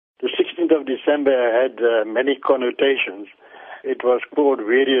15th of December had many connotations. It was called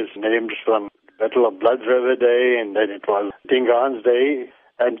various names, from Battle of Blood River Day, and then it was Dingaan's Day.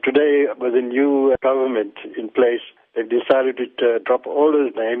 And today, with the new government in place, they've decided to drop all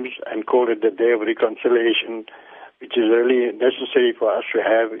those names and call it the Day of Reconciliation, which is really necessary for us to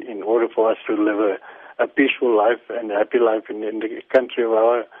have in order for us to live a peaceful life and a happy life in the country of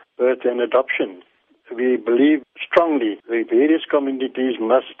our birth and adoption. We believe strongly the various communities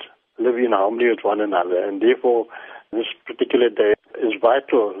must live in harmony with one another, and therefore this particular day is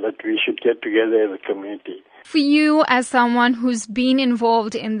vital that we should get together as a community. For you, as someone who's been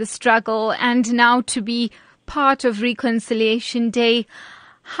involved in the struggle and now to be part of Reconciliation Day,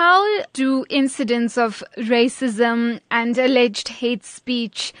 how do incidents of racism and alleged hate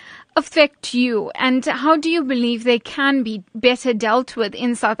speech affect you, and how do you believe they can be better dealt with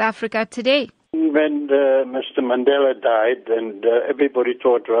in South Africa today? When Mr. Mandela died, and everybody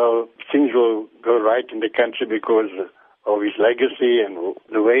thought, well, things will go right in the country because of his legacy and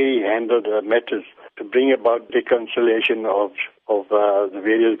the way he handled matters to bring about reconciliation of the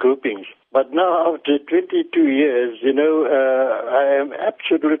various groupings. But now, after 22 years, I am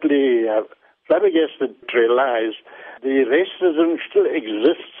absolutely flabbergasted to realize the racism still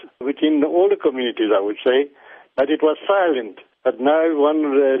exists within all the communities, I would say, but it was silent. But now one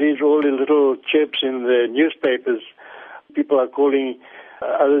reads all the little chirps in the newspapers. People are calling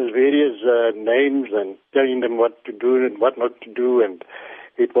others various names and telling them what to do and what not to do. And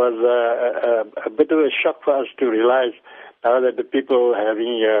it was a bit of a shock for us to realize now that the people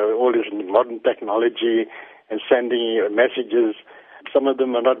having all this modern technology and sending messages, some of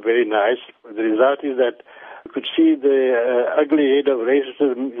them are not very nice. The result is that you could see the ugly head of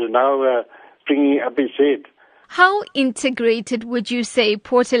racism is now springing up its head. How integrated would you say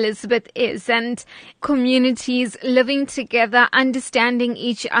Port Elizabeth is, and communities living together, understanding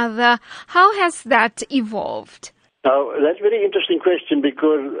each other? How has that evolved? Now, that's a very interesting question,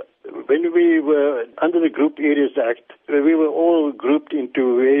 because when we were under the Group Areas Act, we were all grouped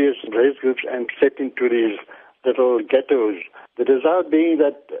into various race groups and set into these little ghettos. The result being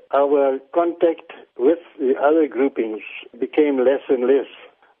that our contact with the other groupings became less and less.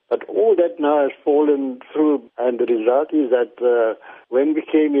 But all that now has fallen through, and the result is that when we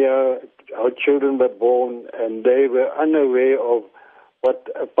came here, our children were born, and they were unaware of what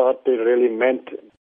apartheid really meant.